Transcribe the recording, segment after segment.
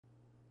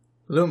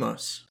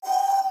Lumos.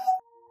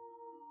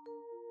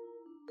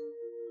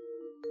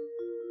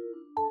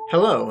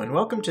 Hello, and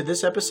welcome to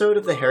this episode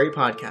of the Harry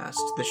Podcast,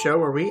 the show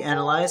where we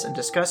analyze and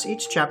discuss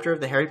each chapter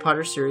of the Harry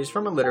Potter series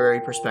from a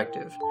literary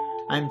perspective.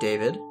 I'm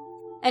David.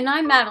 And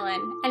I'm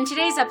Madeline, and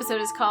today's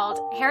episode is called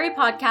Harry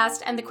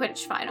Podcast and the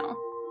Quidditch Final.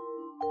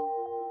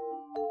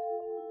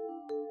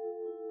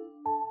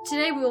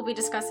 Today we will be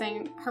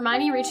discussing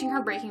Hermione reaching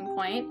her breaking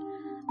point,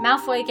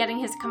 Malfoy getting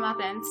his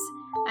comeuppance,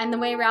 and the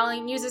way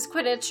Rowling uses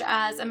Quidditch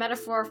as a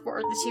metaphor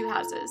for the two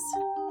houses.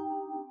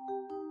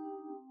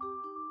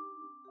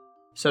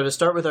 So to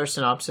start with our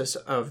synopsis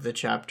of the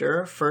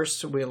chapter,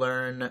 first we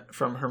learn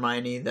from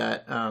Hermione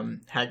that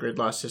Hagrid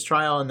lost his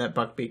trial and that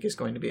Buckbeak is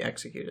going to be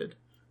executed.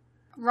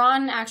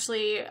 Ron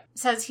actually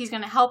says he's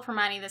going to help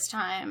Hermione this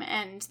time,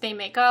 and they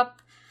make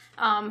up.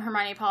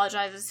 Hermione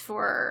apologizes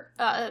for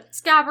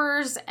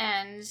Scabbers,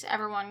 and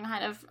everyone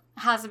kind of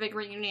has a big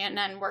reunion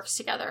and works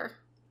together.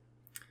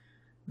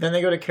 Then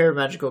they go to Care of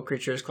Magical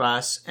Creatures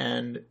class,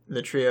 and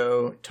the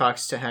trio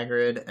talks to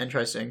Hagrid and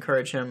tries to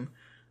encourage him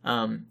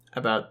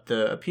about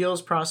the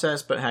appeals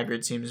process, but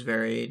Hagrid seems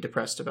very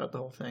depressed about the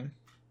whole thing.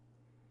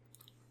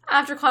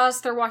 After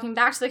class, they're walking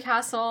back to the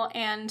castle,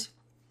 and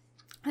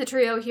the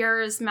trio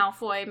hears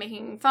Malfoy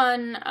making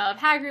fun of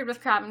Hagrid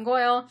with Crabbe and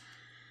Goyle.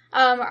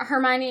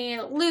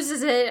 Hermione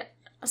loses it,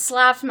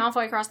 slaps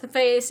Malfoy across the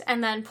face,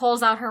 and then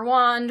pulls out her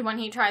wand when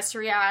he tries to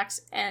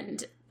react,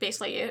 and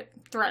basically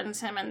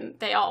threatens him, and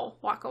they all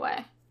walk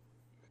away.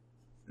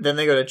 Then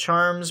they go to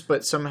Charms,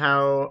 but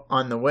somehow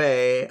on the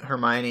way,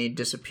 Hermione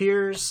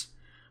disappears.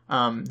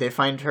 They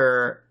find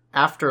her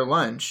after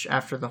lunch,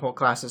 after the whole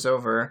class is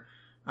over,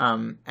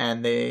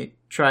 and they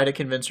try to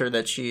convince her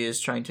that she is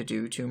trying to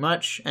do too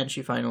much, and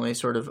she finally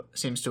sort of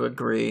seems to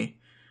agree,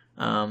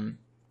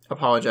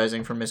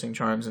 apologizing for missing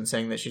Charms and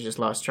saying that she just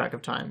lost track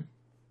of time.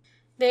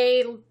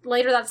 They,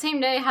 later that same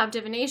day, have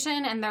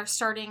divination, and they're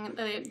starting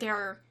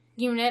their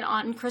unit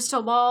on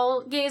crystal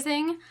ball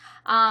gazing.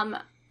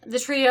 The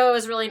trio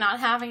is really not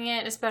having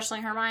it,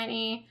 especially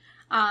Hermione.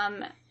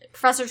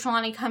 Professor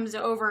Trelawney comes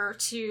over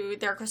to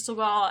their crystal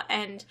ball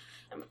and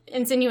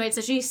insinuates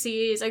that she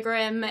sees a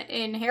Grim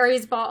in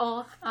Harry's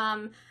ball.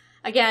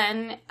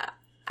 Again,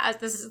 as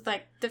this is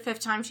like the fifth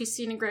time she's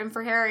seen a Grim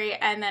for Harry,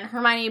 and then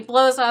Hermione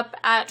blows up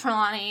at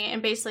Trelawney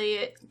and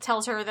basically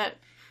tells her that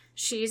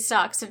she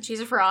sucks and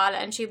she's a fraud,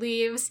 and she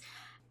leaves.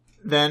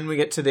 Then we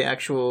get to the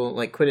actual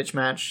Quidditch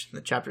match. The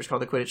chapter's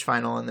called the Quidditch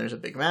Final, and there's a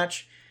big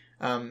match.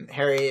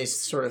 Harry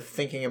is sort of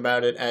thinking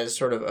about it as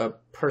sort of a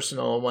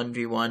personal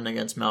 1v1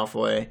 against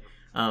Malfoy,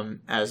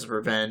 as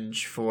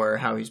revenge for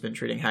how he's been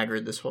treating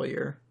Hagrid this whole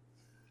year.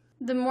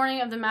 The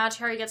morning of the match,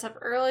 Harry gets up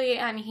early,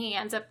 and he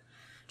ends up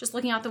just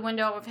looking out the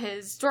window of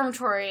his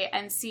dormitory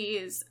and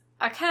sees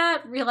a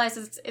cat,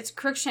 realizes it's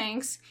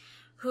Crookshanks,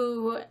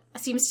 who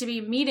seems to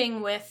be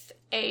meeting with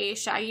a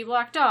shaggy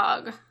black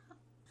dog.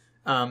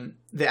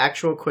 The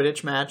actual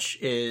Quidditch match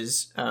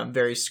is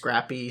very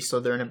scrappy.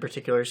 Slytherin in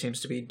particular seems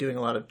to be doing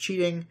a lot of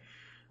cheating.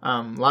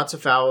 Lots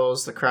of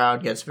fouls. The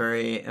crowd gets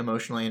very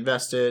emotionally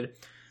invested.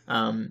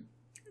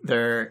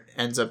 There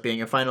ends up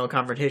being a final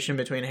confrontation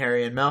between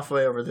Harry and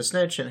Malfoy over the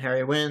snitch, and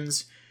Harry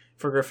wins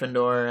for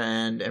Gryffindor,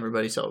 and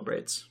everybody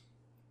celebrates.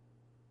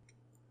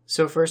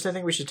 So first, I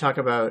think we should talk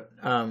about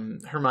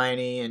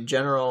Hermione in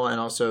general, and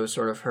also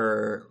sort of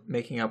her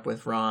making up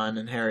with Ron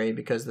and Harry,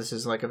 because this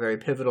is like a very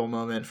pivotal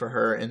moment for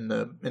her in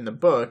the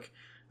book,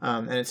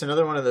 and it's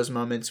another one of those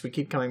moments. We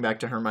keep coming back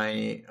to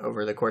Hermione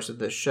over the course of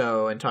this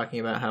show and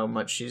talking about how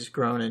much she's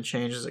grown and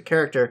changed as a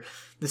character.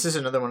 This is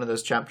another one of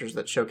those chapters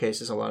that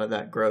showcases a lot of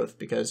that growth,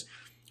 because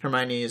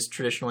Hermione is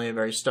traditionally a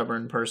very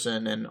stubborn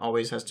person and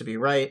always has to be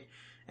right,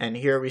 and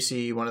here we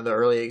see one of the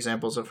early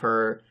examples of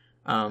her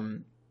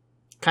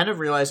kind of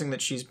realizing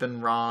that she's been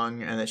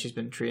wrong and that she's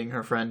been treating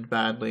her friend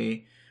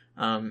badly,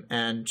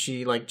 and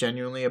she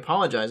genuinely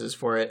apologizes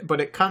for it. But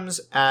it comes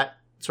at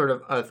sort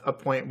of a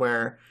point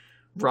where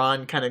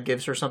Ron kind of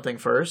gives her something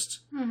first,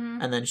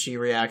 and then she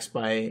reacts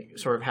by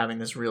sort of having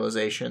this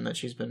realization that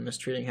she's been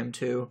mistreating him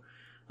too.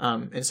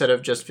 Instead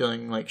of just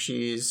feeling like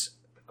she's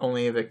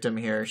only a victim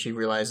here, she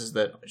realizes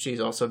that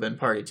she's also been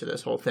party to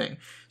this whole thing.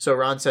 So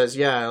Ron says,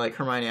 yeah,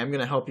 Hermione, I'm going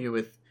to help you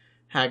with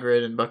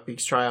Hagrid and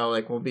Buckbeak's trial.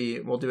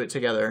 We'll do it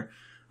together.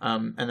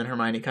 And then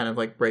Hermione kind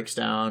of breaks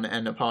down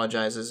and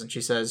apologizes, and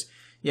she says,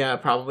 yeah,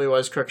 it probably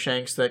was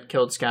Crookshanks that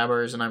killed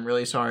Scabbers, and I'm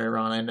really sorry,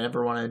 Ron. I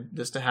never wanted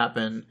this to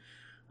happen.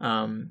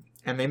 And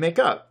they make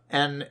up.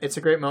 And it's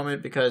a great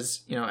moment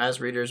because,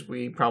 as readers,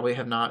 we probably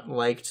have not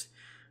liked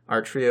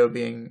our trio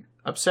being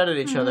upset at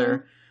each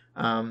other.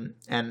 And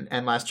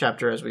last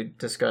chapter, as we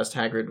discussed,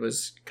 Hagrid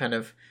was kind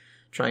of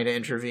trying to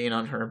intervene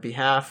on her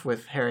behalf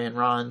with Harry and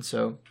Ron.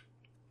 So,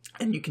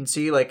 and you can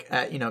see,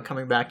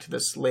 coming back to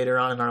this later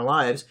on in our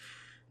lives,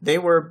 they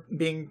were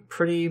being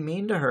pretty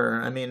mean to her.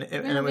 I mean,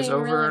 it was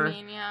over. Really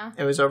mean, yeah.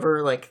 It was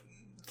over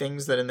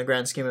things that, in the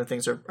grand scheme of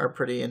things, are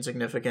pretty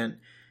insignificant.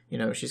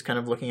 She's kind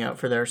of looking out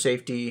for their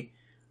safety,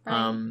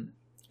 right.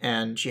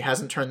 And she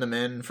hasn't turned them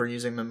in for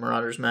using the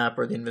Marauder's map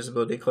or the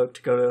invisibility cloak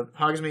to go to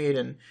Hogsmeade,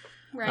 and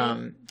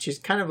Right. She's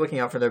kind of looking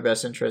out for their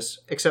best interests,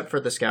 except for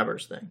the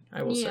Scabbers thing,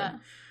 I will say.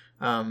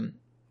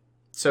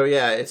 So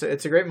yeah, it's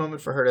a great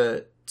moment for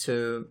her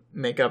to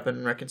make up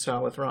and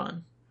reconcile with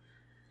Ron.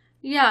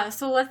 Yeah,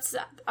 so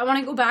I want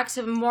to go back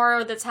to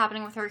more that's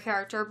happening with her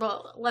character,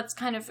 but let's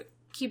kind of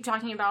keep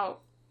talking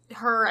about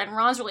her and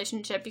Ron's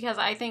relationship, because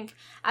I think,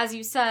 as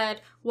you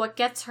said, what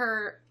gets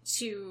her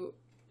to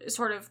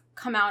sort of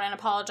come out and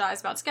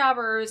apologize about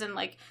Scabbers and,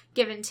 like,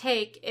 give and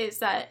take is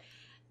that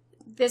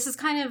this is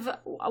kind of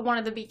one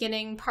of the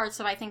beginning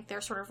parts of, I think,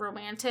 their sort of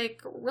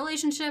romantic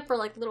relationship, or,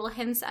 like, little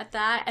hints at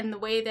that, and the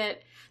way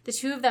that the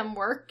two of them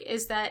work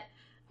is that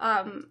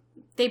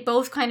they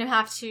both kind of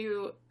have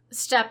to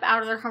step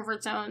out of their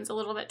comfort zones a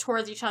little bit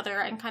towards each other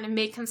and kind of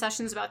make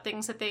concessions about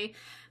things that they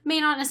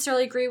may not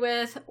necessarily agree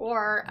with,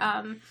 or,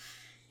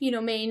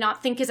 may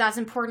not think is as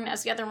important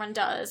as the other one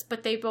does,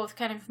 but they both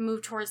kind of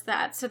move towards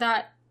that. So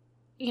that,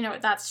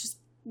 that's just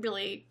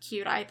really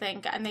cute, I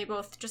think. And they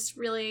both just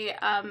really...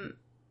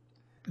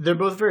 They're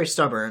both very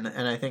stubborn,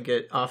 and I think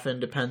it often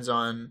depends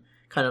on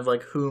kind of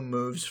like who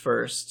moves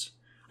first.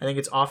 I think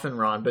it's often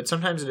Ron, but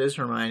sometimes it is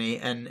Hermione,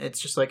 and it's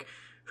just like,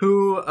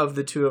 who of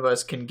the two of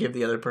us can give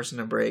the other person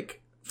a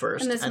break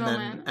first? In this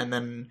moment. And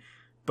then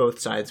both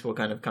sides will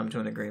kind of come to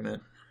an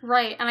agreement.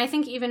 Right, and I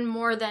think even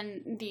more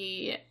than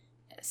the,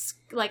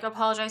 like,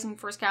 apologizing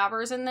for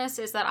Scabbers in this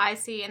is that I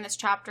see in this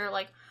chapter,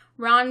 like,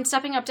 Ron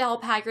stepping up to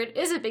help Hagrid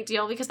is a big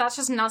deal, because that's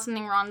just not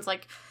something Ron's,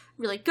 like,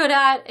 really good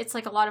at. It's,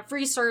 like, a lot of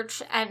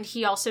research, and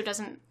he also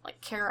doesn't,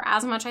 like, care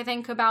as much, I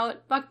think,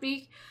 about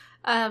Buckbeak.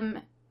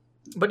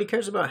 But he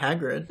cares about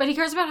Hagrid.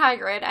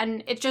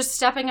 And it's just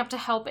stepping up to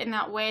help in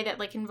that way that,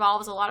 like,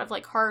 involves a lot of,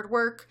 like, hard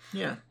work.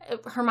 Yeah.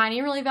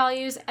 Hermione really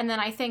values. And then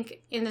I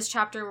think in this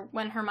chapter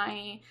when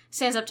Hermione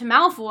stands up to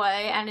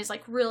Malfoy and is,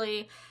 like,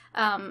 really,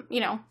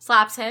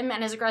 slaps him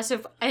and is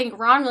aggressive, I think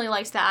Ron really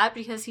likes that,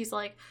 because he's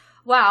like,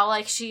 wow,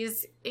 like,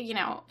 she's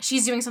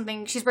doing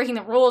something, she's breaking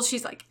the rules,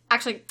 she's, like,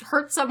 actually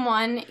hurt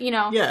someone,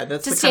 yeah,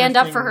 that's to stand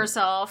up for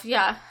herself.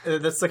 Yeah.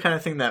 That's the kind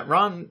of thing that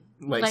Ron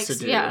likes to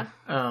do. Yeah.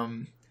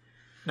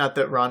 Not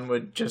that Ron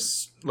would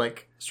just,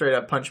 like, straight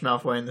up punch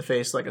Malfoy in the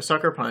face like a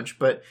sucker punch,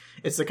 but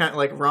it's the kind of,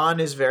 like, Ron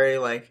is very,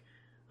 like,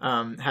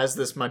 has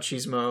this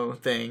machismo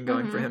thing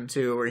going for him,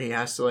 too, where he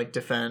has to, like,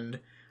 defend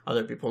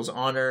other people's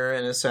honor,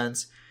 in a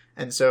sense.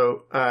 And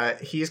so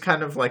he's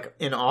kind of, like,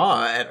 in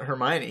awe at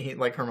Hermione.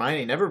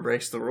 Hermione never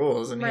breaks the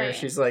rules, and here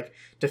she's, like,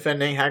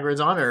 defending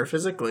Hagrid's honor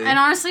physically. And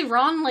honestly,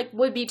 Ron, like,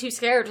 would be too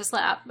scared to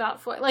slap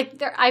Malfoy.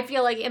 Like, I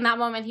feel like in that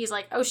moment he's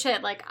like, oh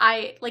shit, like,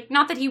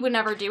 not that he would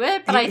never do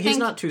it, but he's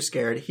not too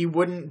scared. He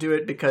wouldn't do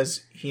it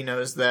because he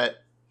knows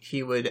that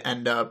he would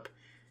end up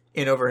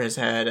in over his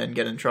head and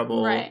get in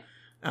trouble. Right.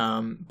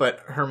 But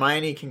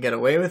Hermione can get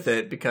away with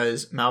it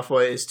because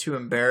Malfoy is too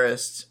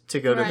embarrassed to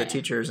go to the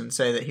teachers and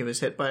say that he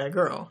was hit by a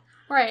girl.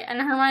 Right,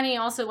 and Hermione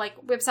also, like,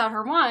 whips out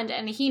her wand,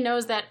 and he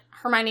knows that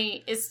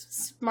Hermione is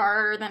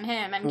smarter than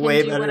him and can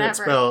way do better whatever. At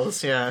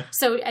spells, yeah.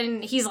 So,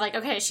 and he's like,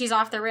 okay, she's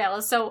off the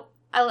rails. So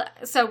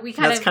we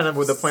That's kind of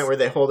the point where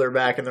they hold her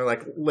back, and they're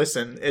like,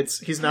 listen,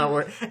 he's not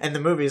worth... And the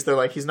movies, they're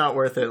like, he's not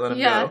worth it, let him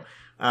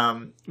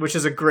go. Which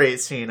is a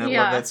great scene. I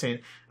love that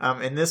scene.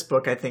 In this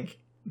book, I think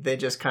they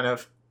just kind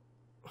of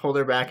hold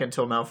her back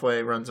until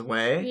Malfoy runs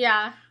away.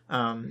 Yeah.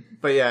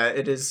 But yeah,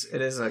 it is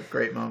a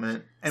great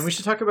moment. And we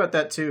should talk about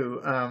that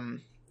too.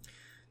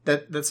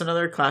 That's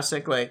another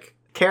classic, like,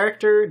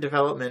 character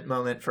development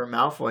moment for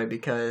Malfoy,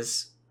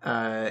 because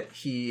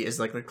he is,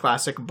 like, the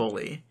classic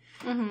bully.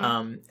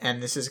 Mm-hmm.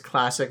 And this is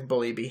classic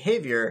bully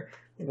behavior.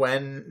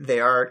 When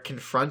they are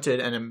confronted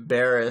and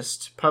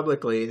embarrassed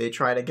publicly, they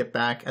try to get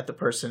back at the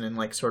person in,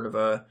 like, sort of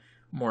a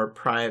more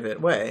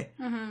private way.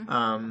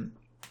 Mm-hmm.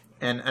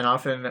 And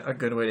often a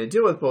good way to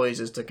deal with bullies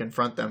is to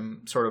confront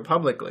them sort of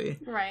publicly,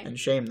 and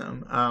shame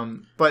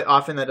them. But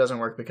often that doesn't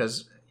work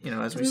because,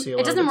 as we see a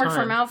lot of the time, it doesn't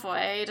work for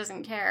Malfoy. He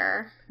doesn't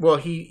care. Well,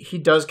 he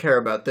does care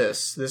about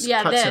this. This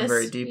cuts him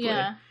very deeply.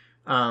 Yeah.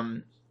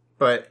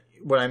 But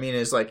what I mean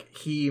is, like,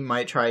 he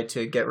might try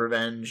to get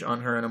revenge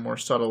on her in a more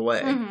subtle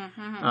way.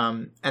 Mm-hmm,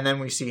 mm-hmm. And then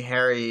we see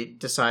Harry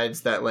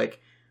decides that,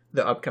 like,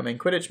 the upcoming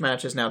Quidditch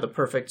match is now the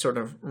perfect sort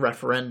of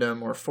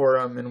referendum or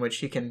forum in which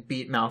he can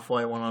beat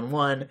Malfoy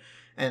one-on-one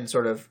and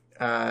sort of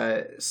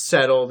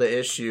settle the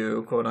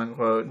issue, quote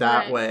unquote,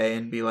 that way,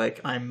 and be like,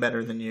 I'm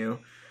better than you.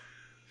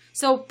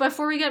 So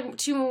before we get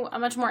too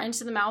much more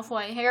into the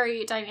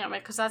Malfoy-Harry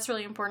dynamic, because that's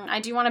really important, I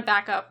do want to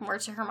back up more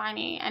to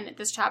Hermione and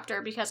this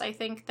chapter, because I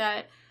think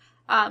that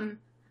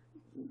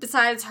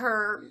besides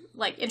her,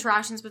 like,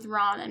 interactions with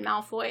Ron and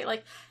Malfoy,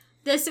 like,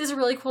 this is a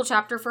really cool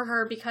chapter for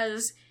her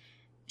because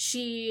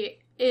she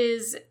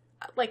is,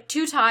 like,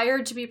 too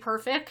tired to be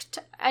perfect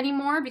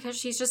anymore, because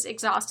she's just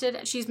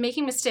exhausted. She's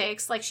making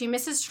mistakes. Like, she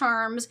misses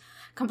charms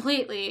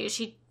completely.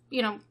 She,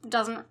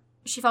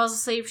 she falls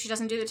asleep. She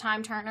doesn't do the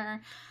time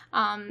turner.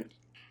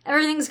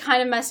 Everything's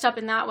kind of messed up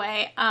in that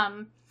way.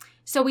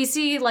 So we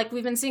see, like,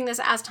 we've been seeing this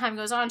as time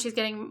goes on. She's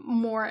getting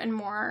more and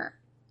more,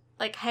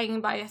 like, hanging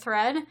by a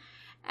thread.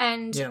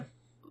 And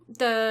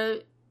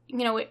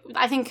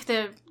I think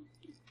the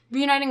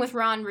reuniting with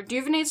Ron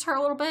rejuvenates her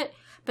a little bit.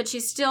 but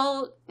she's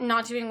still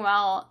not doing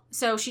well.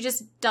 So she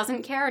just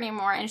doesn't care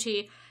anymore, and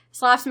she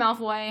slaps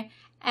Malfoy,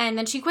 and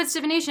then she quits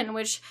divination,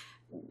 which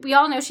we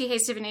all know she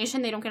hates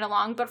divination. They don't get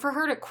along, but for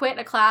her to quit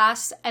a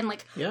class and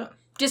like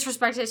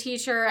disrespect a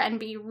teacher and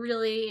be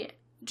really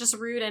just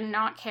rude and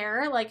not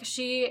care, like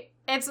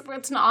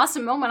it's an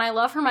awesome moment. I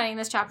love Hermione in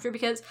this chapter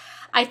because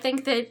I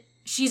think that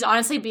she's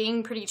honestly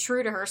being pretty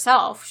true to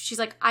herself. She's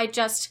like, I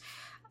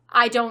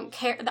don't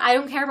care. I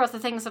don't care about the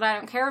things that I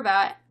don't care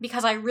about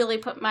because I really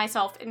put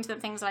myself into the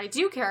things that I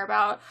do care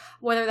about,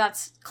 whether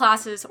that's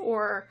classes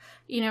or,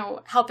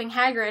 helping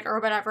Hagrid or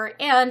whatever.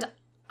 And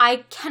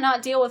I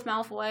cannot deal with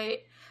Malfoy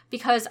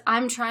because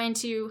I'm trying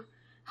to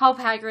help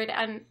Hagrid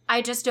and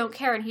I just don't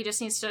care and he just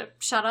needs to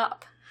shut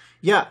up.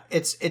 Yeah,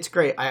 it's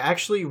great. I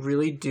actually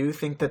really do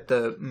think that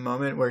the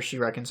moment where she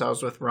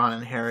reconciles with Ron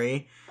and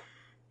Harry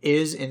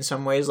is in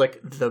some ways like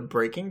the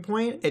breaking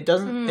point. It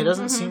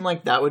doesn't seem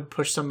like that would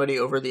push somebody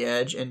over the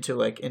edge into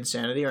like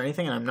insanity or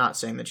anything, and I'm not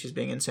saying that she's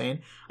being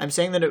insane. I'm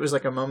saying that it was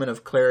like a moment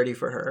of clarity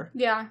for her.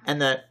 Yeah.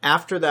 And that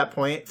after that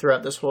point,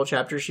 throughout this whole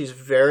chapter, she's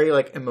very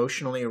like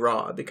emotionally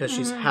raw because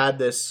she's had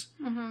this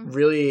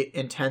really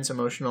intense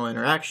emotional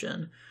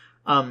interaction.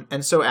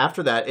 And so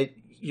after that,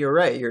 you're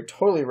right, you're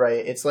totally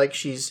right. It's like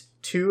she's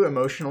too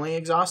emotionally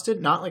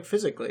exhausted, not like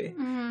physically.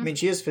 I mean,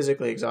 she is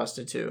physically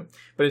exhausted too,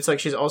 but it's like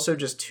she's also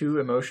just too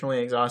emotionally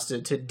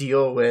exhausted to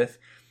deal with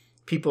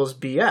people's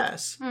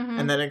BS.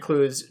 And that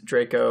includes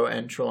Draco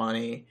and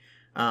Trelawney,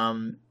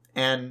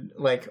 and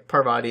like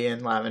Parvati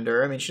and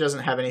Lavender. I mean, she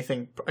doesn't have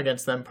anything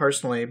against them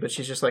personally, but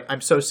she's just like, I'm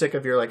so sick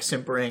of your like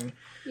simpering,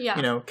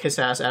 kiss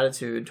ass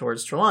attitude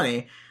towards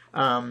Trelawney.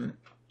 And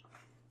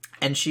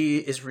she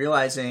is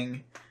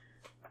realizing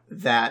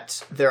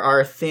that there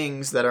are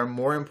things that are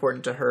more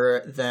important to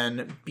her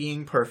than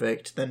being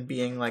perfect, than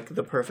being like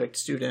the perfect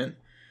student.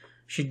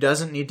 She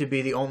doesn't need to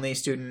be the only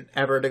student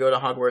ever to go to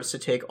Hogwarts to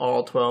take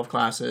all 12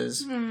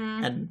 classes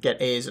and get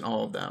A's in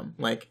all of them.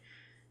 Like,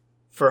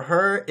 for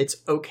her, it's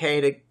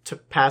okay to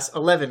pass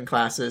 11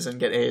 classes and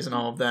get A's in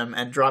all of them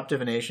and drop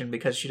divination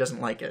because she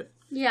doesn't like it.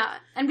 Yeah,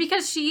 and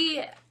because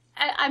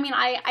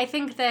I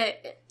think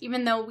that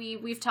even though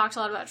we've talked a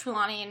lot about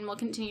Trelawney and we'll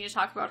continue to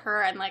talk about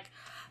her and like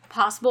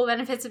possible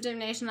benefits of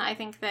divination, I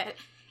think that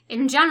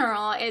in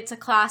general it's a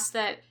class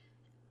that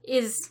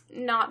is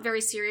not very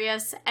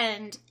serious,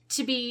 and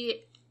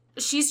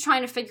she's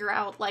trying to figure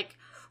out like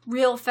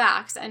real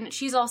facts, and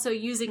she's also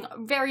using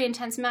very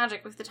intense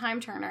magic with the time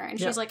turner, and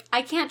she's like,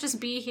 I can't just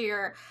be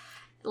here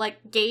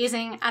like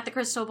gazing at the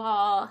crystal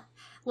ball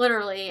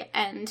literally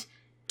and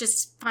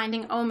just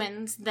finding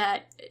omens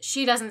that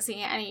she doesn't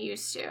see any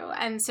use to.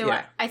 And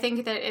so I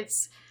think that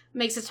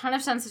makes a ton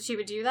of sense that she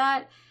would do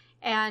that,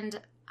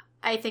 and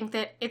I think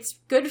that it's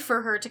good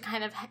for her to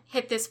kind of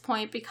hit this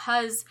point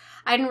because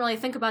I didn't really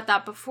think about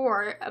that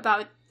before,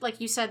 about, like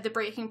you said, the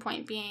breaking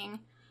point being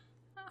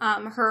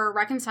her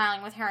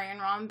reconciling with Harry and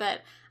Ron,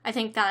 but I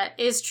think that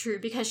is true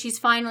because she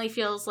finally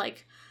feels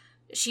like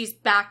she's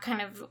back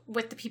kind of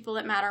with the people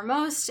that matter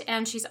most,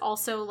 and she's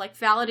also like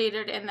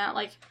validated in that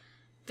like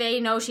they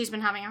know she's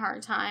been having a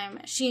hard time.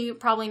 She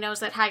probably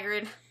knows that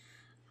Hagrid,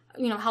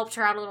 helped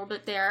her out a little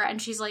bit there,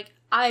 and she's like,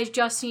 I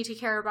just need to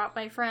care about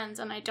my friends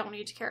and I don't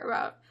need to care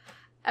about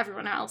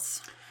everyone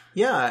else.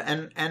 Yeah,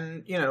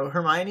 and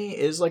Hermione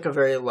is like a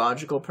very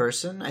logical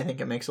person. I think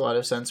it makes a lot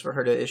of sense for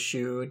her to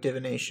issue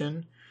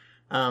divination,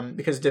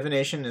 because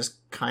divination is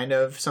kind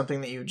of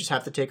something that you just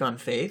have to take on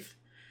faith.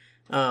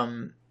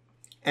 And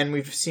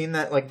we've seen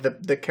that like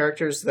the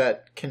characters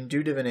that can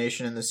do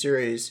divination in the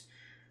series,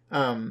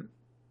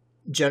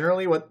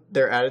 generally what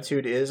their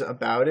attitude is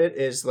about it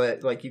is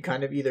that like you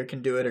kind of either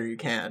can do it or you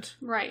can't.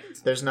 Right.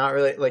 There's not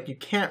really like you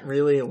can't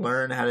really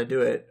learn how to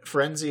do it.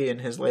 Frenzy in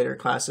his later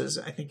classes,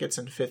 I think it's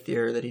in 5th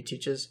year that he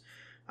teaches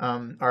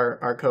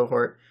our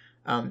cohort.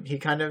 He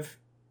kind of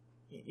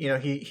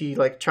he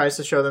like tries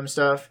to show them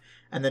stuff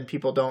and then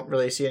people don't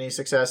really see any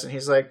success, and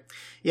he's like,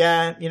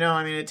 yeah,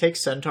 it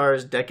takes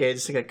centaurs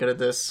decades to get good at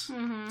this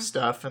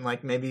stuff, and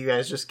like maybe you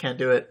guys just can't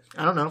do it.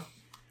 I don't know.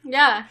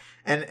 Yeah.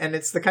 And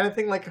it's the kind of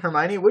thing like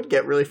Hermione would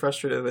get really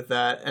frustrated with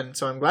that, and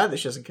so I'm glad that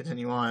she doesn't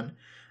continue on.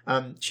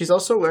 She's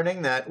also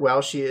learning that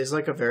while she is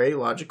like a very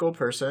logical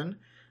person,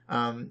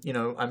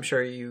 I'm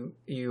sure you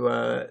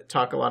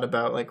talk a lot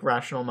about like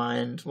rational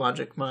mind,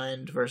 logic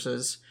mind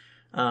versus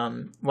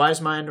wise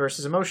mind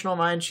versus emotional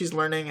mind. She's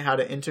learning how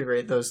to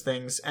integrate those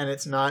things, and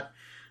it's not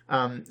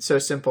so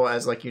simple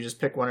as like you just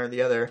pick one or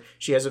the other.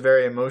 She has a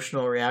very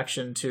emotional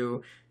reaction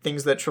to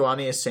things that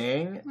Trelawney is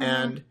saying,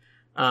 and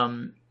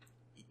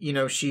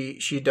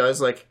she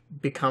does like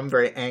become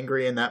very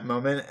angry in that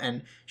moment,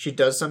 and she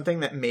does something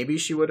that maybe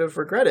she would have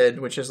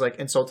regretted, which is like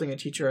insulting a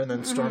teacher and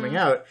then storming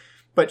out.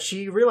 But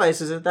she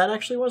realizes that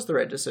actually was the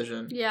right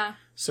decision. Yeah.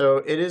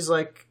 So it is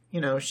like,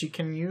 she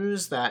can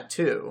use that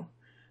too.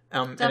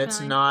 And it's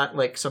not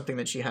like something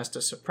that she has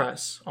to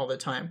suppress all the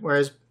time.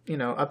 Whereas,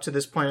 up to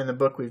this point in the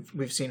book,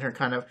 we've seen her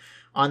kind of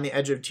on the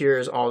edge of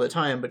tears all the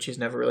time, but she's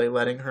never really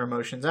letting her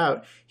emotions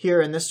out. Here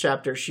in this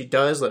chapter, she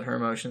does let her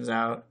emotions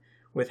out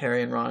with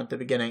Harry and Ron at the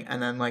beginning,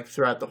 and then like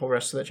throughout the whole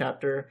rest of the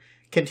chapter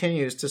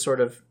continues to sort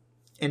of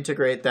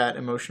integrate that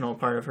emotional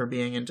part of her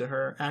being into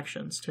her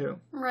actions too.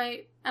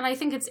 Right. And I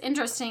think it's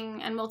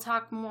interesting, and we'll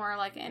talk more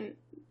like in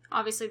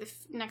obviously the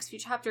next few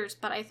chapters,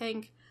 but I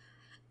think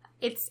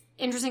it's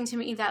interesting to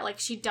me that like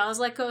she does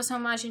let go so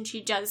much, and she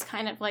does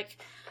kind of like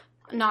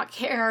not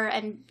care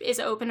and is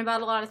open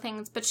about a lot of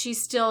things, but she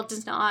still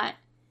does not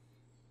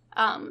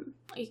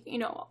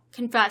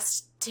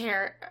confess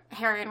to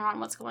Harry and Ron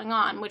what's going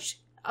on, which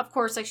of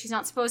course like she's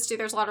not supposed to.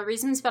 There's a lot of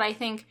reasons, but I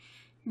think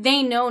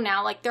they know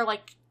now, like they're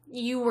like,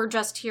 you were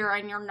just here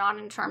and you're not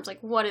in charms, like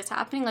what is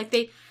happening? Like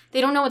they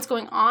don't know what's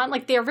going on.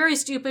 Like they're very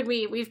stupid,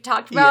 we've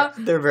talked about.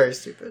 Yeah, they're very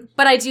stupid.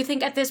 But I do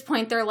think at this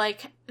point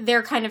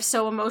they're kind of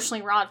so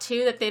emotionally raw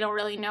too that they don't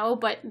really know,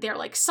 but they're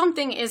like,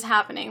 something is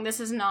happening. This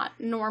is not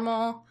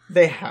normal.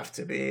 They have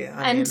to be.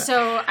 I mean,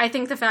 so I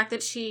think the fact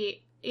that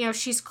she,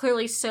 she's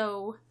clearly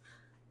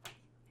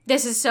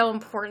this is so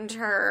important to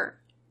her,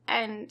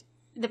 and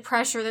the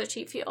pressure that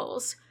she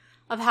feels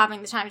of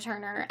having the time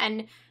turner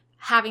and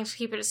having to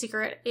keep it a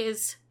secret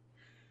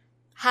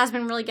has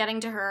been really getting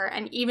to her.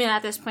 And even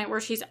at this point where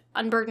she's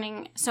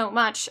unburdening so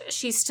much,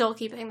 she's still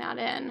keeping that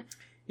in.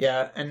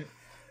 Yeah, and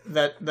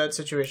that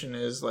situation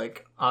is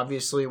like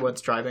obviously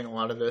what's driving a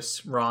lot of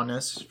this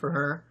rawness for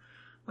her.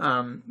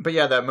 But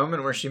yeah, that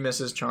moment where she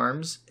misses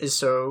charms is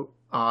so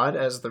odd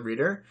as the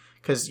reader,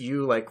 because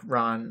you, like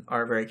Ron,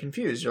 are very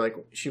confused. You're like,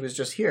 she was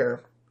just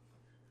here.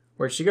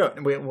 Where'd she go?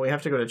 We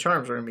have to go to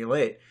charms. We're gonna be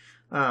late.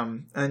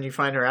 And then you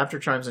find her after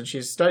charms, and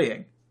she's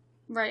studying.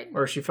 Right.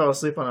 Or she fell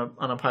asleep on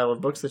a pile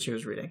of books that she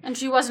was reading. And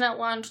she wasn't at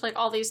lunch, like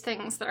all these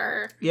things that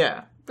are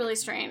really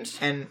strange.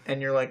 And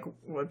you're like,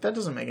 well, that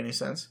doesn't make any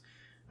sense.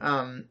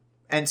 And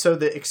so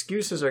the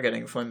excuses are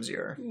getting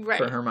flimsier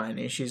for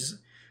Hermione. She's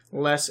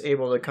less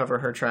able to cover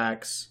her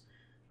tracks.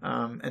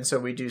 And so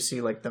we do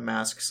see like the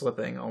mask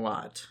slipping a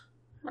lot.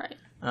 Right.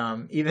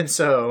 Even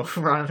so,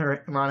 Ron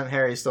and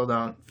Harry still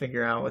don't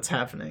figure out what's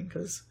happening,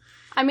 because...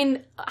 I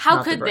mean,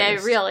 how could they,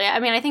 really?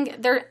 I mean, I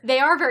think they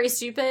are very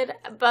stupid,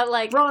 but,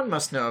 like... Ron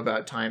must know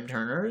about time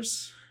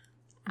turners.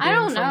 I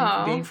don't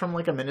know. Being from,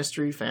 like, a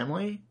ministry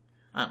family?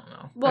 I don't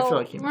know. Well, I feel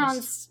like he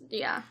must.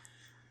 Yeah.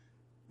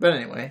 But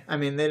anyway, I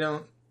mean, they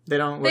don't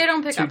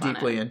look pick too up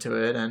deeply into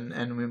it,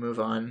 and we move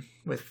on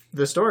with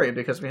the story,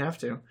 because we have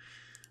to.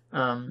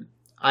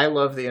 I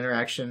love the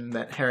interaction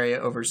that Harry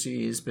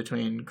oversees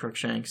between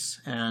Crookshanks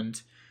and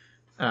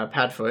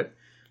Padfoot,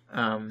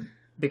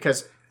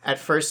 because... At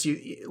first,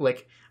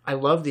 I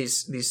love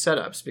these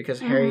setups, because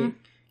Harry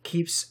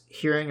keeps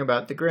hearing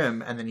about the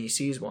Grimm, and then he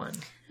sees one.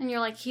 And you're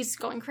like, he's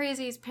going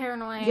crazy, he's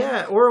paranoid.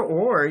 Yeah,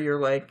 or you're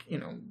like,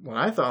 what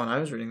I thought when I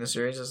was reading the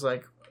series is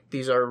like,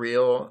 these are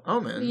real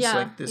omens. Yeah,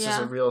 like, this is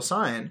a real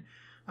sign.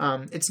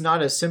 It's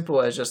not as simple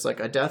as just like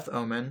a death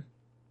omen.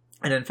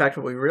 And in fact,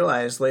 what we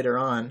realize later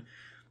on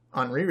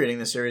rereading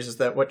the series is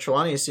that what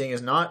Trelawney is seeing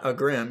is not a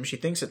Grimm. She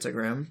thinks it's a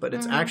Grimm, but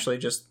it's actually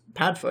just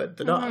Padfoot,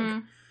 the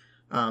dog.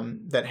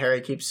 That Harry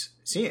keeps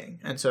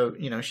seeing. And so,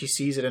 she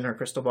sees it in her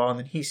crystal ball, and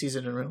then he sees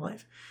it in real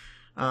life.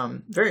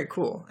 Very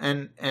cool.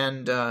 And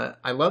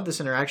I love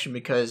this interaction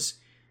because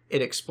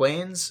it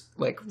explains,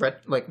 like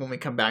when we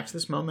come back to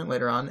this moment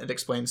later on, it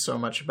explains so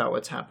much about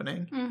what's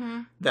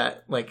happening.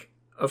 That, like,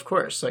 of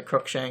course, like,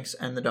 Crookshanks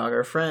and the dog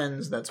are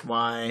friends. That's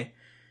why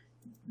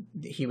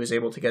he was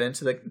able to get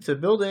into the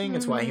building.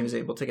 It's why he was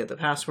able to get the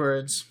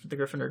passwords for the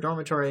Gryffindor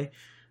dormitory.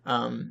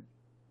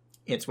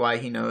 It's why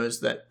he knows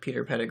that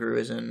Peter Pettigrew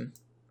is in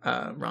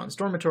Ron's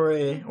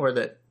dormitory, or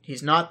that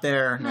he's not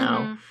there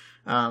now,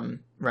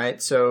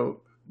 right?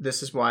 So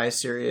this is why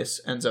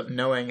Sirius ends up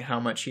knowing how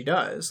much he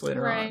does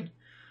later on.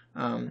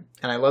 And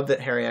I love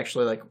that Harry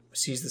actually like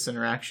sees this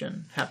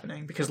interaction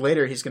happening, because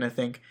later he's going to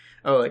think,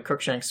 oh, like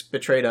Crookshanks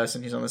betrayed us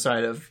and he's on the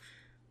side of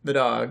the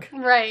dog.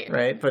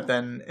 Right? But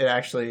then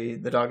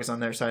the dog is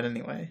on their side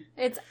anyway.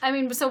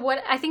 So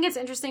what I think it's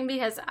interesting,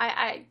 because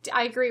I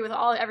agree with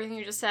everything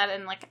you just said,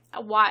 and like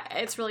why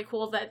it's really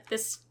cool that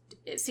this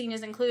scene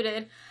is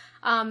included.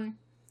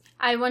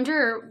 I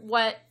wonder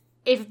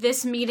if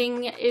this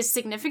meeting is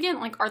significant.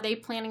 Like, are they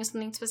planning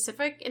something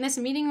specific in this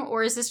meeting,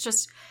 or is this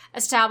just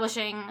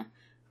establishing,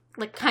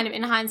 like, kind of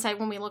in hindsight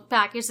when we look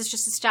back, is this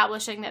just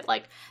establishing that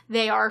like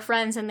they are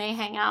friends and they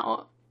hang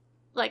out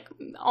like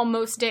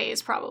almost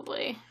days,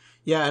 probably?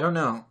 Yeah, I don't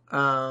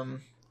know.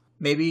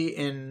 Maybe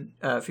in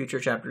future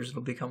chapters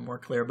it'll become more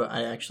clear, but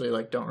I actually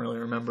don't really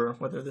remember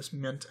whether this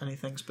meant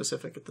anything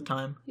specific at the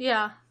time.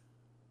 Yeah.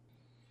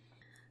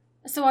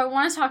 So I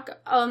want to talk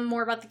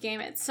more about the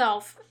game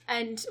itself,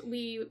 and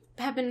we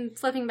have been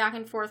flipping back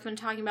and forth when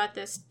talking about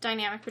this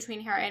dynamic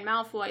between Harry and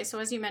Malfoy. So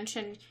as you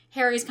mentioned,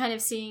 Harry's kind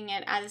of seeing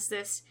it as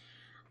this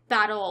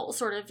battle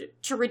sort of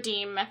to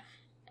redeem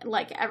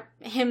like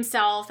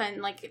himself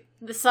and like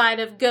the side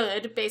of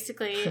good,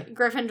 basically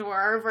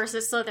Gryffindor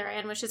versus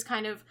Slytherin, which is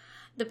kind of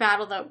the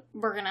battle that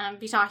we're gonna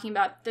be talking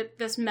about.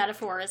 This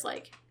metaphor is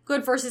like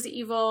good versus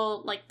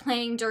evil, like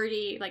playing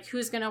dirty, like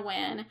who's gonna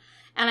win.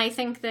 And I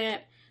think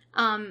that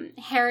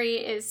Harry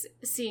is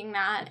seeing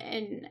that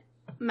in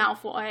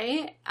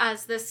Malfoy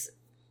as this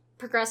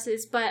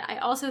progresses, but I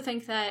also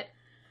think that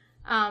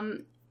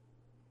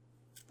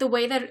the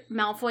way that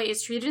Malfoy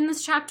is treated in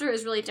this chapter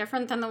is really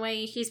different than the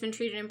way he's been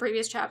treated in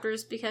previous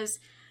chapters, because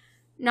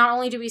not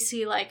only do we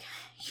see, like,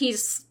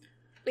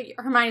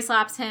 Hermione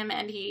slaps him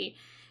and he,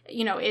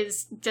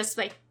 is just,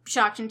 like,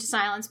 shocked into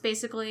silence,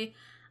 basically.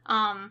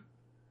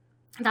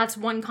 That's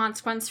one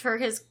consequence for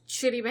his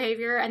shitty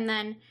behavior. And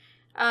then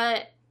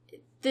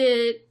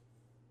the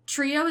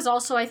trio is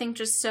also, I think,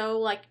 just so,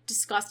 like,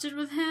 disgusted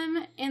with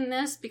him in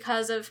this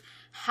because of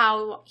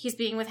how he's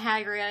being with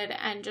Hagrid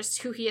and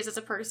just who he is as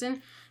a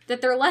person, that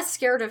they're less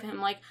scared of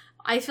him. Like,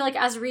 I feel like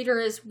as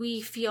readers,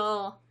 we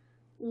feel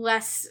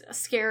less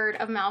scared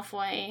of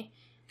Malfoy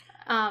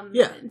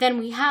than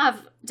we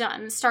have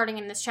done starting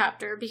in this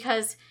chapter,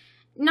 because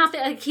not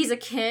that, like, he's a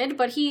kid,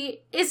 but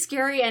he is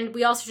scary, and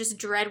we also just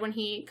dread when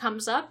he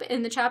comes up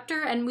in the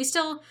chapter, and we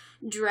still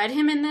dread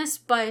him in this,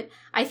 but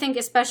I think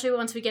especially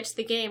once we get to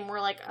the game,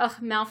 we're like, ugh,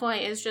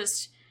 Malfoy is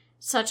just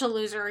such a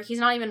loser. He's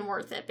not even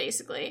worth it,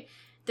 basically.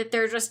 That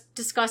they're just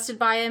disgusted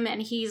by him,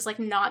 and he's, like,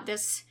 not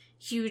this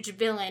huge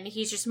villain.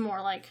 He's just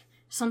more like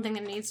something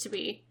that needs to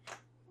be,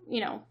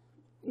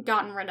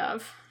 gotten rid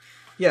of.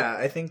 Yeah,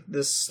 I think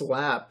the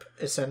slap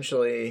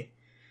essentially,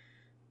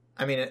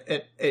 I mean,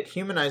 it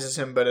humanizes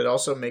him, but it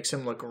also makes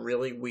him look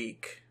really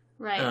weak.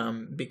 Right.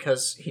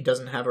 Because he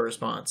doesn't have a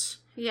response.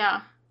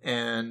 Yeah.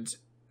 And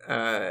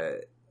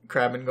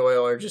Crabbe and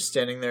Goyle are just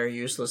standing there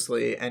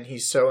uselessly, and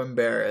he's so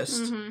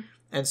embarrassed. Mm-hmm.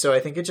 And so I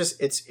think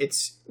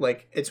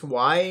it's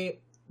why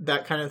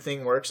that kind of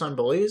thing works on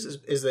bullies,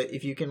 is that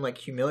if you can, like,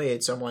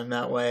 humiliate someone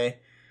that way,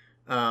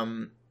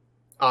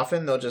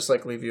 often they'll just,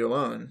 like, leave you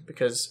alone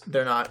because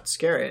they're not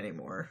scary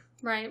anymore.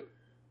 Right.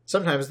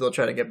 Sometimes they'll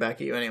try to get back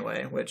at you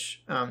anyway,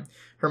 which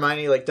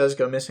Hermione, like, does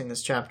go missing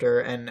this chapter,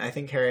 and I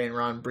think Harry and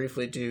Ron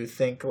briefly do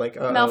think, like,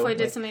 Malfoy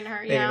did something to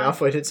her, maybe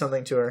Malfoy did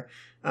something to her,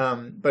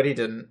 but he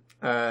didn't.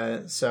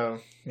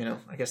 So,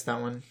 I guess that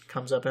one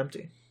comes up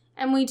empty.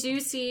 And we do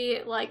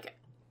see, like,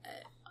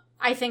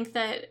 I think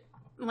that,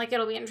 like,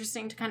 it'll be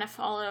interesting to kind of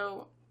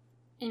follow,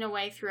 in a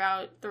way,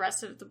 throughout the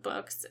rest of the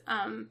books,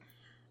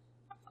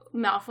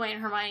 Malfoy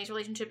and Hermione's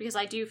relationship, because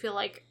I do feel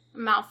like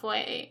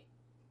Malfoy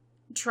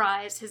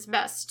tries his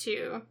best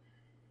to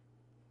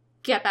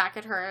get back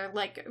at her,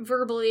 like,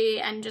 verbally,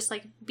 and just,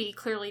 like, be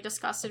clearly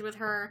disgusted with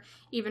her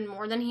even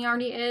more than he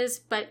already is,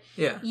 but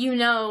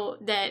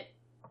that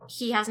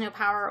he has no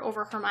power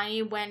over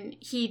Hermione when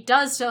he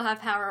does still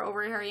have power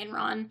over Harry and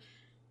Ron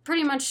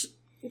pretty much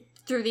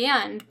through the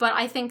end. But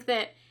I think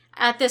that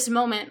at this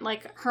moment,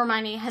 like,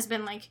 Hermione has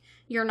been like,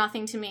 you're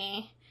nothing to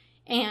me,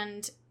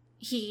 and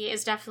he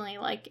is definitely,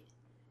 like,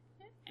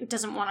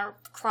 doesn't want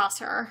to cross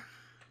her.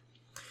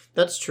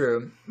 That's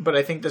true, but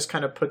I think this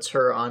kind of puts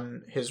her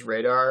on his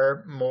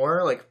radar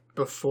more. Like,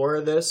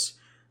 before this,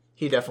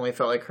 he definitely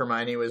felt like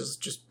Hermione was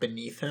just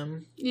beneath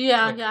him.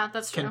 Yeah, like,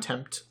 that's true.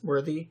 Contempt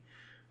worthy,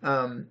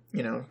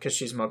 because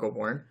she's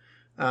Muggle-born.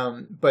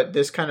 But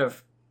this kind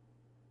of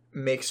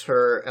makes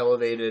her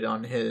elevated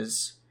on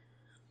his,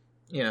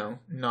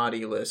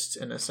 naughty list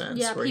in a sense.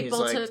 Yeah, where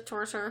people he's like, to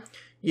torture.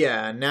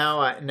 Yeah,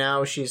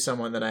 now she's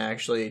someone that I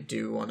actually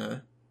do want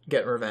to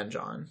get revenge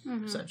on,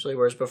 essentially.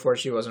 Whereas before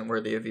she wasn't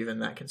worthy of even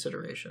that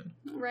consideration.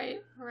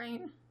 Right.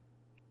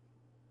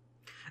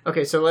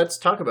 Okay, so let's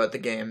talk about the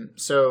game.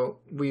 So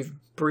we've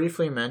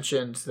briefly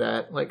mentioned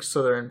that, like,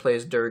 Slytherin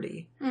plays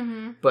dirty.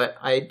 Mm-hmm. But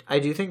I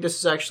do think this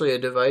is actually a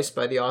device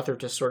by the author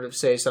to sort of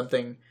say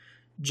something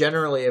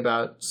generally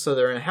about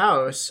Slytherin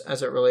House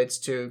as it relates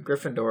to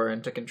Gryffindor,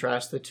 and to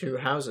contrast the two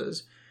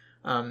houses.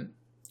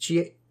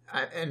 She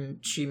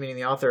meaning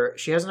the author,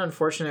 she has an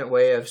unfortunate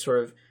way of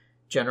sort of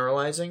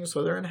generalizing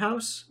Slytherin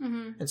House.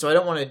 Mm-hmm. And so I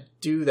don't want to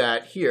do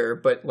that here,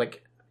 but,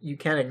 like, you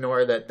can't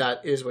ignore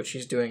that is what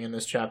she's doing in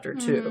this chapter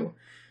too,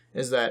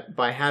 is that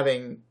by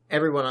having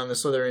everyone on the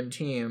Slytherin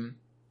team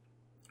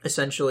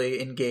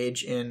essentially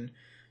engage in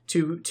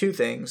two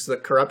things: the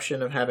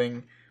corruption of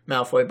having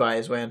Malfoy buy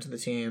his way onto the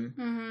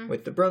team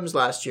with the brooms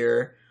last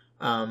year,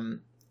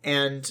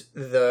 and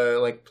the,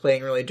 like,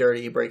 playing really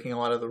dirty, breaking a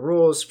lot of the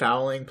rules,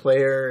 fouling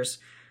players,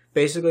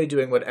 basically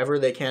doing whatever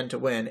they can to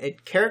win.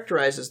 It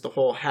characterizes the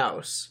whole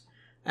house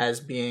as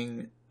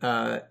being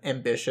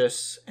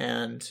ambitious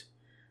and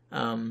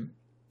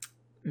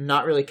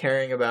not really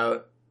caring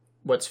about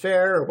what's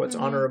fair or what's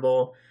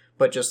honorable,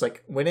 but just,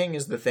 like, winning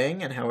is the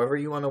thing, and however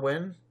you want to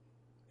win,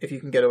 if you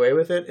can get away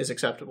with it, is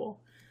acceptable.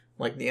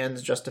 Like, the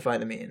ends justify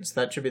the means.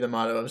 That should be the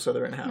motto of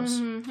Slytherin House.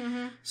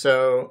 Mm-hmm.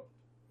 So,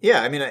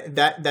 yeah, I mean,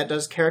 that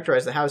does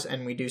characterize the house,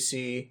 and we do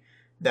see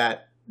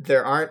that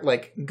there aren't,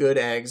 like, good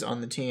eggs on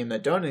the team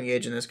that don't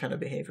engage in this kind of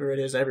behavior. It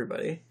is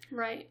everybody.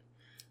 Right.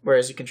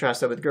 Whereas you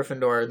contrast that with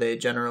Gryffindor, they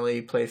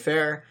generally play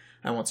fair.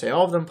 I won't say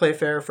all of them play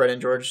fair. Fred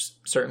and George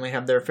certainly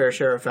have their fair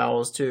share of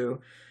fouls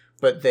too,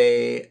 but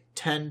they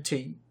tend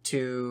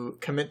to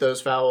commit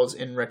those fouls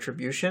in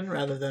retribution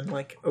rather than,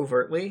 like,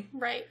 overtly.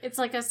 Right. It's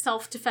like a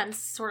self-defense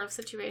sort of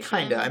situation.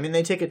 Kinda. I mean,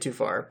 they take it too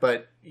far,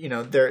 but,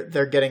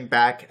 they're getting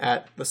back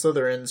at the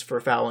Slytherins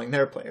for fouling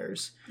their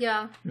players.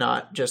 Yeah.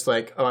 Not just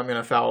like, oh, I'm going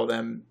to foul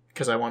them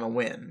because I want to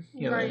win.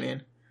 You know what I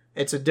mean?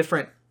 It's a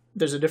different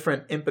there's a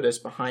different impetus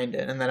behind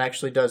it, and that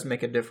actually does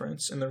make a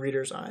difference in the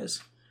reader's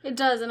eyes. It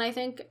does, and I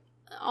think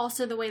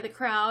also the way the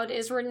crowd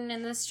is written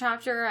in this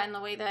chapter and the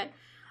way that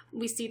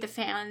we see the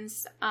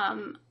fans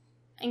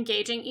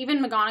engaging.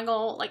 Even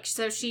McGonagall, like,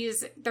 so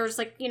there's,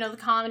 like, you know, the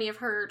comedy of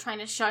her trying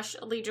to shush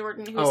Lee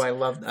Jordan, who's I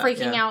love that.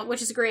 freaking out,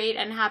 which is great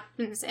and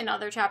happens in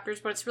other chapters,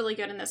 but it's really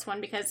good in this one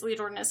because Lee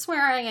Jordan is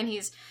swearing and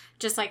he's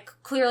just, like,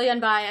 clearly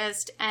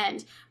unbiased,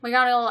 and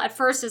McGonagall at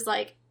first is,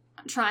 like,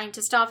 trying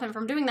to stop him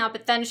from doing that,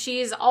 but then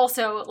she's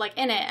also, like,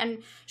 in it,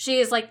 and she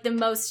is, like, the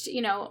most,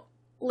 you know,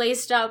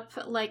 laced up,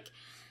 like,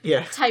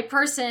 type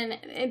person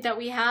that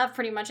we have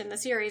pretty much in the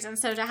series, and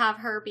so to have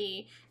her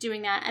be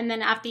doing that, and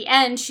then at the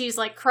end she's,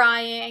 like,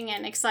 crying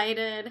and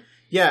excited.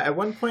 Yeah, at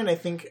one point I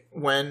think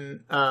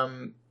when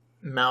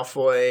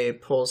Malfoy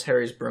pulls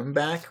Harry's broom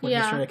back when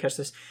he's trying to catch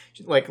this,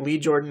 like, Lee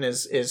Jordan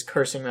is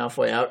cursing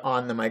Malfoy out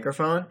on the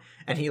microphone,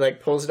 and he,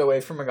 like, pulls it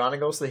away from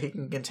McGonagall so that he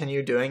can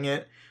continue doing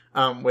it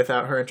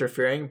without her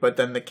interfering, but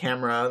then the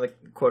camera, the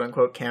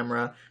quote-unquote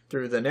camera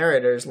through the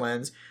narrator's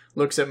lens,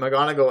 looks at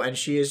McGonagall, and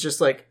she is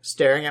just, like,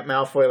 staring at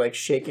Malfoy, like,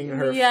 shaking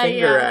her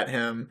finger at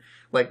him,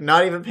 like,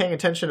 not even paying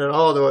attention at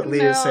all to what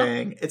Lee is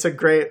saying. It's a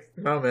great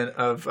moment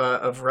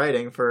of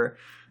writing for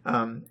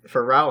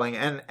Rowling,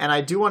 and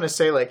I do want to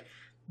say, like,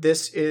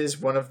 this is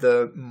one of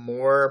the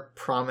more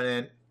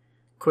prominent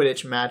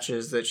Quidditch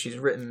matches that she's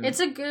written.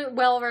 It's a good,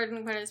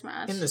 well-written Quidditch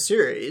match in the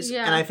series,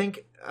 and I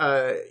think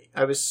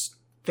I was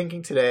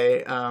thinking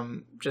today,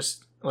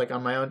 just, like,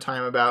 on my own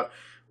time about,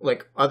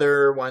 like,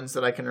 other ones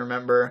that I can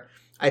remember.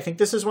 I think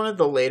this is one of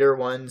the later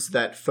ones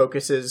that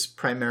focuses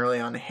primarily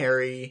on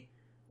Harry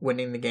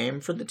winning the game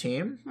for the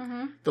team.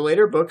 Mm-hmm. The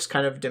later books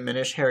kind of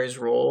diminish Harry's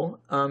role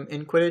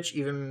in Quidditch.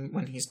 Even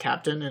when he's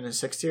captain in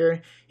his 6th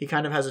year, he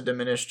kind of has a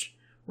diminished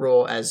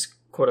role as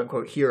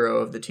quote-unquote hero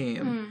of the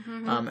team.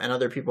 Mm-hmm. And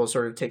other people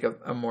sort of take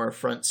a more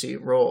front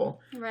seat role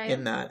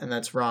in that. And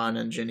that's Ron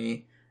and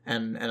Ginny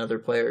and other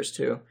players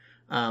too.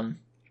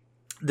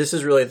 This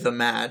is really the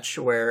match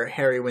where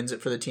Harry wins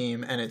it for the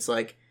team, and it's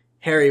like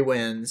Harry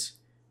wins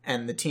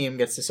and the team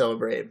gets to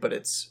celebrate, but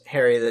it's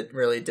Harry that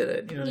really did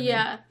it. You know what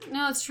I mean?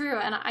 No, it's true.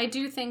 And I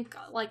do think,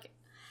 like,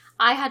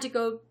 I had to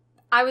go...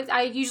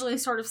 I usually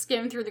sort of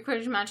skim through the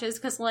Quidditch matches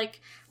because,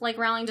 like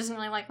Rowling doesn't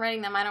really like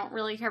writing them. I don't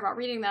really care about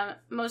reading them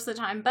most of the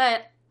time.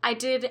 But I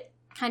did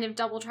kind of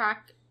double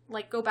track,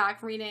 like, go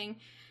back reading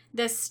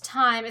this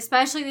time,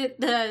 especially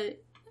the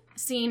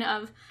scene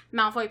of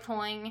Malfoy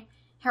pulling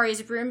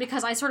Harry's broom,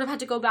 because I sort of had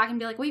to go back and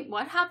be like, wait,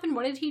 what happened?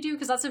 What did he do?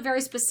 Because that's a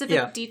very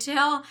specific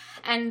detail,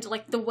 and,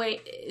 like, the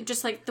way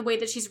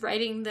that she's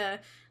writing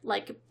the,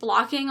 like,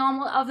 blocking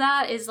of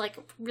that is, like,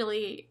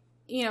 really,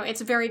 you know,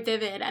 it's very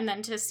vivid, and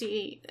then to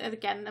see,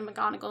 again, the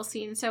McGonagall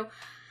scene. So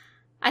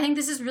I think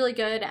this is really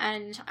good,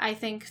 and I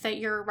think that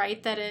you're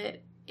right that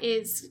it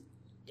is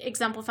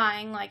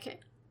exemplifying,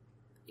 like,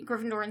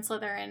 Gryffindor and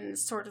Slytherin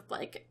sort of,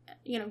 like,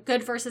 you know,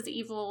 good versus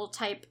evil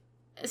type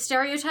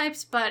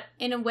stereotypes, but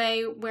in a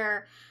way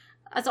where,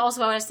 that's also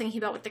what I was thinking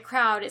about with the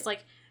crowd, is,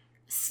 like,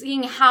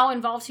 seeing how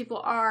involved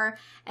people are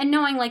and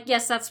knowing, like,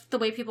 yes, that's the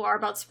way people are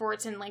about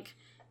sports, and, like,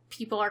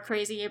 people are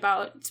crazy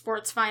about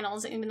sports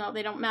finals even though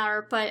they don't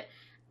matter, but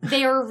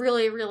they are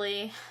really,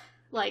 really,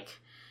 like,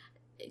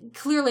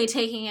 clearly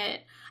taking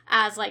it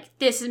as, like,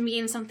 this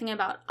means something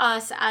about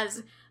us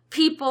as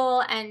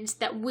people, and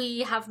that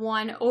we have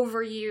won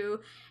over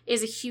you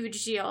is a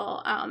huge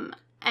deal,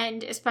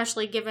 and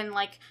especially given,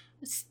 like,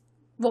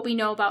 what we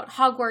know about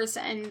Hogwarts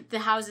and the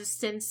houses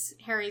since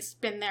Harry's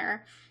been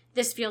there,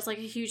 this feels like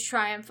a huge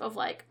triumph of,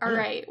 like, all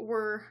right,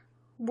 we're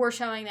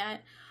showing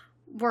that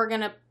we're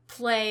gonna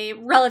play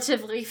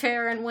relatively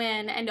fair and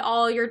win, and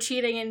all your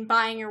cheating and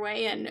buying your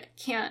way in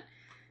can't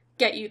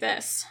get you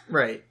this.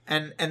 Right.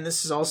 And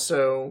this is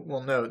also,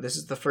 well, no, this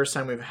is the first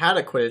time we've had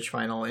a Quidditch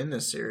final in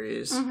this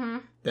series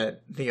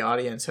that the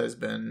audience has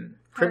been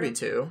privy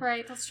to.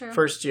 Right, that's true.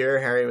 First year,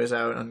 Harry was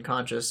out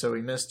unconscious, so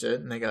we missed it,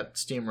 and they got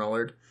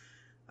steamrollered.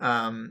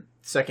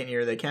 Second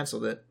year, they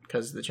canceled it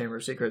because the Chamber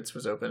of Secrets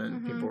was open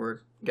and people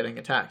were getting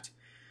attacked.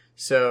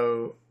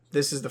 So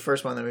this is the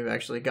first one that we've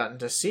actually gotten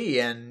to see,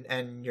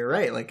 and you're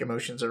right, like,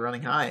 emotions are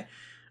running high.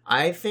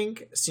 I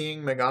think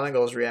seeing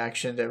McGonagall's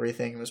reaction to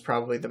everything was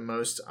probably the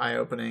most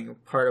eye-opening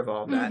part of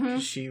all of that,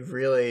 because she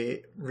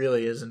really,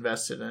 really is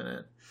invested in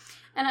it.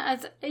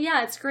 And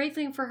it's a great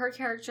thing for her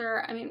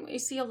character. I mean, we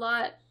see a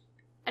lot,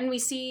 and we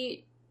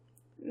see,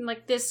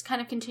 like, this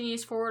kind of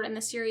continues forward in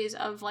the series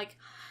of, like,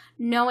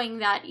 knowing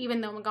that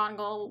even though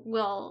McGonagall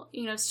will,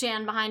 you know,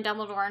 stand behind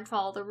Dumbledore and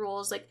follow the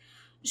rules, like,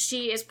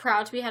 she is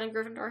proud to be head of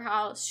Gryffindor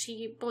House,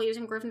 she believes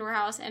in Gryffindor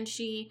House, and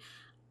she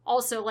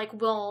also, like,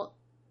 will,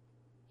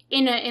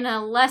 in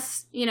a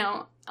less, you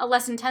know, a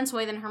less intense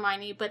way than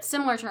Hermione, but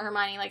similar to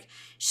Hermione, like,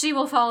 she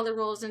will follow the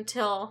rules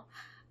until,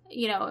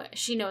 you know,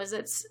 she knows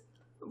it's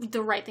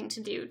the right thing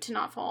to do to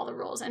not follow the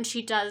rules, and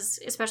she does,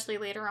 especially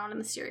later on in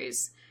the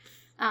series,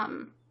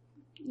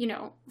 you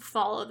know,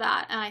 follow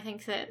that, and I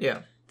think that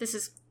this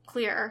is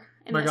clear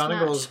in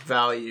McGonagall's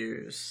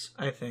values,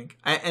 I think.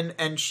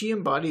 And she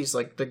embodies,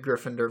 like, the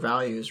Gryffindor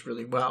values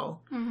really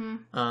well.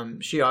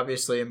 She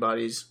obviously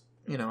embodies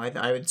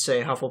I would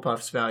say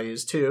Hufflepuff's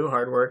values too: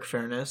 hard work,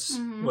 fairness,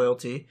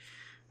 loyalty.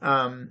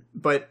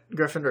 But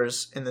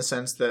Gryffindor's in the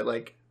sense that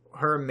like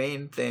her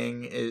main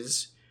thing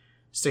is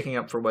sticking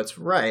up for what's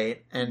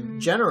right,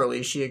 and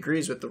generally she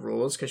agrees with the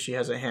rules because she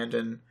has a hand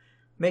in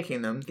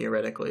making them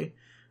theoretically.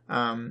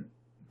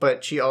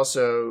 But she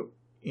also,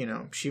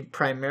 she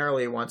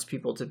primarily wants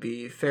people to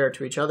be fair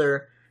to each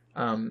other,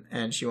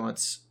 and she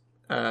wants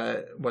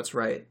what's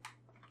right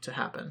to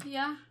happen.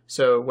 Yeah.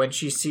 So when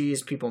she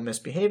sees people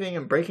misbehaving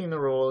and breaking the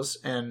rules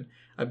and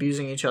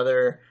abusing each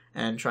other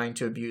and trying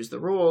to abuse the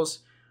rules,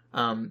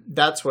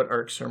 that's what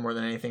irks her more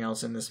than anything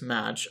else in this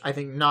match. I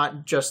think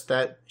not just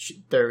that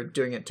they're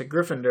doing it to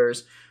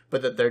Gryffindors,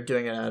 but that they're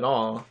doing it at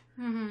all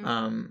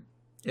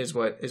is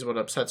what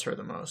upsets her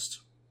the most.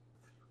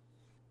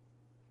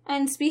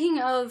 And speaking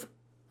of,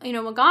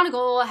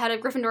 McGonagall, head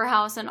of Gryffindor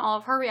House, and all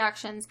of her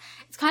reactions,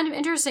 it's kind of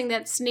interesting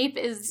that Snape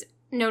is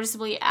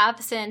noticeably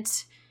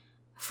absent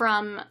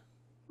from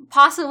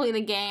possibly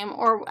the game,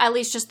 or at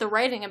least just the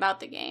writing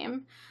about the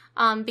game,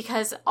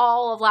 because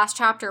all of last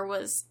chapter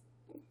was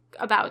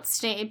about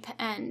Snape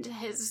and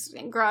his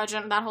grudge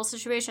and that whole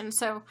situation.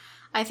 So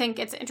I think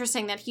it's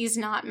interesting that he's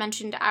not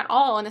mentioned at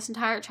all in this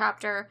entire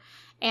chapter,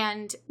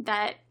 and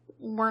that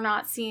we're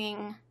not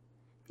seeing,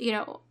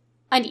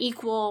 an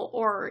equal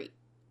or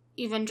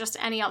even just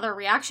any other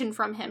reaction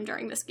from him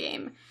during this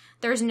game.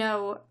 There's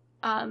no,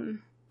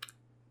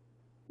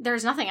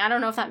 there's nothing. I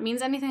don't know if that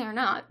means anything or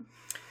not.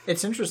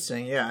 It's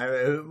interesting, yeah.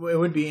 It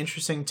would be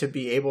interesting to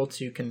be able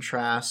to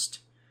contrast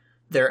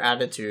their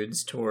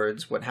attitudes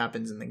towards what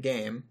happens in the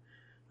game.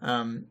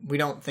 We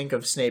don't think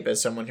of Snape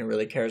as someone who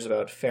really cares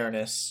about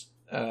fairness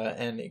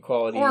and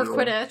equality. Or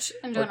Quidditch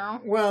in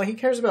general. Well, he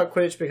cares about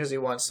Quidditch because he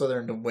wants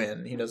Slytherin to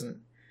win. He doesn't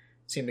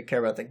seem to care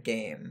about the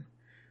game.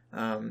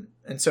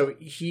 And so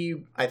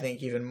he, I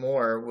think, even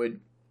more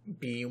would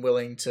be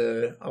willing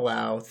to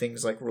allow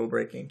things like rule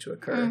breaking to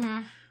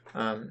occur.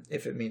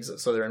 If it means that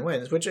Slytherin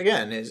wins, which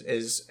again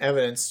is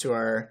evidence to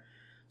our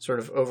sort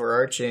of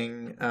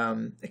overarching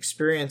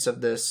experience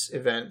of this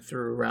event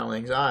through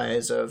Rowling's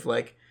eyes of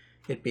like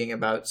it being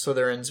about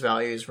Slytherin's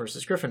values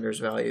versus Gryffindor's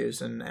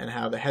values, and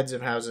how the heads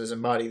of houses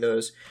embody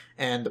those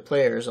and the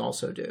players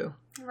also do.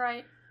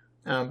 Right.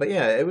 But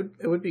yeah,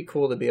 it would be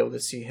cool to be able to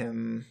see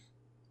him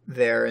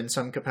there in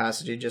some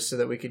capacity just so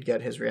that we could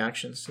get his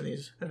reactions to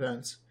these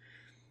events.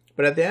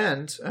 But at the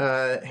end,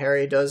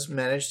 Harry does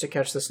manage to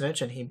catch the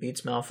snitch, and he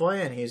beats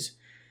Malfoy, and he's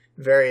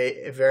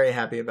very, very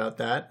happy about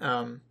that.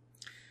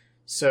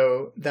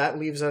 So that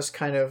leaves us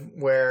kind of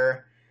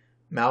where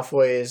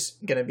Malfoy is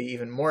going to be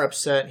even more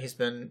upset. He's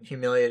been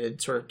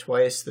humiliated sort of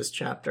twice this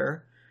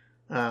chapter.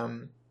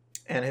 And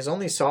his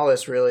only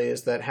solace really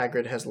is that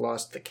Hagrid has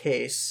lost the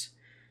case.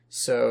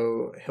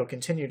 So he'll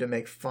continue to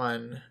make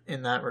fun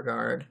in that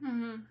regard.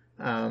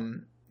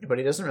 But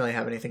he doesn't really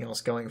have anything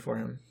else going for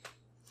him.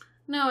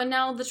 No, and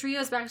now the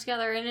trio's back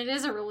together, and it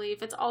is a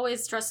relief. It's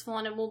always stressful,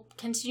 and it will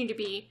continue to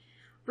be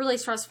really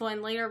stressful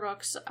in later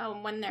books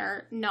when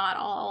they're not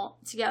all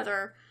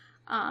together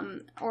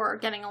or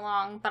getting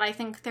along. But I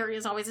think there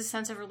is always a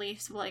sense of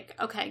relief. So like,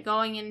 okay,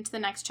 going into the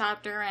next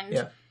chapter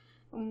and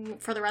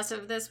for the rest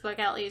of this book,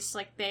 at least,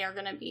 like they are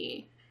going to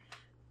be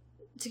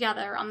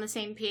together on the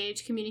same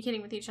page,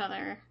 communicating with each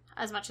other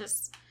as much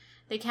as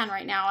they can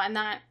right now. And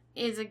that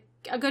is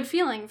a good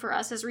feeling for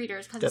us as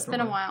readers because it's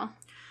been a while.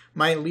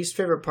 My least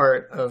favorite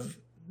part of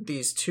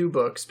these two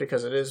books,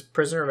 because it is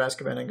Prisoner of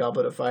Azkaban and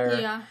Goblet of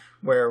Fire,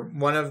 where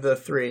one of the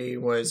three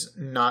was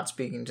not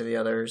speaking to the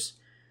others,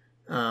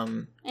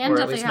 and or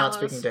Deathly at least Hallows.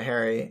 not speaking to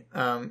Harry.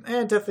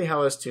 And Deathly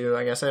Hallows too.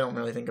 I guess I don't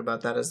really think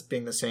about that as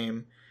being the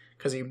same,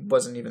 because he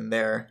wasn't even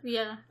there.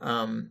 Yeah.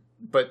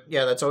 But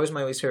yeah, that's always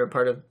my least favorite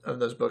part of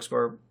those books,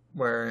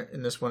 where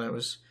in this one it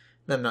was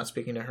them not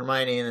speaking to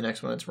Hermione, and the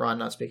next one it's Ron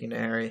not speaking to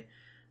Harry.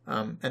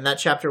 And that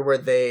chapter where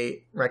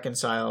they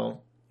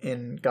reconcile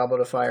in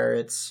Goblet of Fire,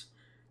 it's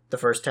the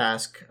first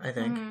task, I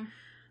think.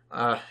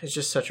 It's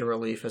just such a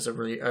relief as a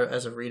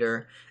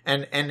reader.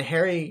 And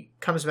Harry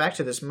comes back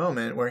to this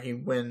moment where he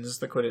wins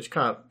the Quidditch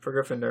Cup for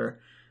Gryffindor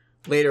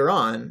later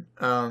on,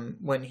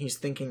 when he's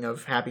thinking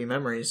of happy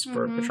memories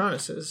for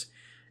Patronuses.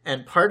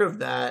 And part of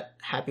that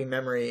happy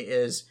memory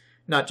is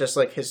not just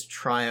like his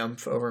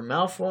triumph over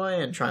Malfoy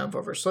and triumph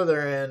over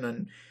Slytherin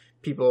and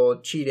people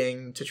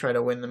cheating to try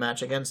to win the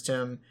match against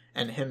him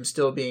and him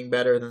still being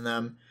better than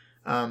them.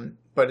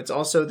 But it's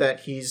also that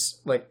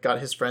he's like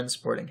got his friends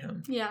supporting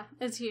him. Yeah,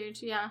 it's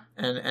huge, yeah.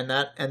 And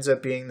that ends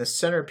up being the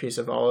centerpiece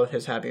of all of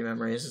his happy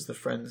memories, is the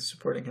friends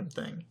supporting him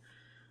thing.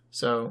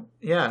 So,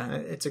 yeah,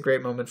 it's a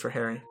great moment for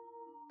Harry.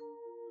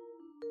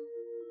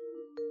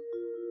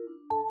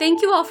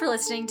 Thank you all for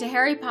listening to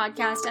Harry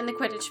Podcast and the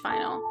Quidditch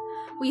Final.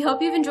 We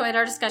hope you've enjoyed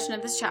our discussion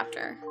of this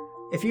chapter.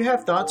 If you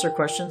have thoughts or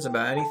questions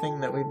about anything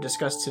that we've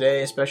discussed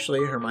today,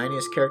 especially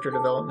Hermione's character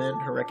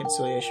development, her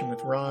reconciliation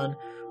with Ron,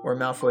 or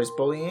Malfoy's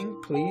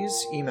bullying,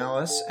 please email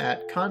us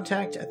at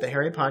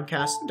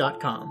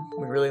contact@theharrypodcast.com.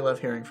 We really love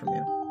hearing from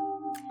you.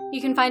 You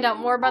can find out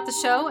more about the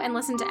show and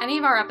listen to any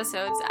of our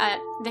episodes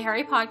at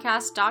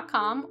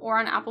theharrypodcast.com or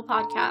on Apple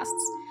Podcasts,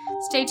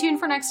 Stay tuned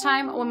for next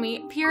time when we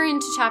peer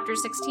into Chapter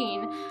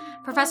 16,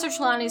 Professor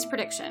Trelawney's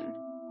prediction.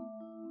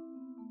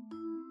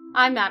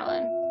 I'm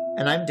Madeline.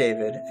 And I'm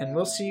David, and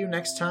we'll see you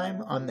next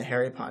time on the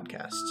Harry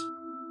Podcast.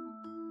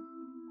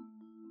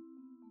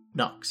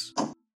 Knox.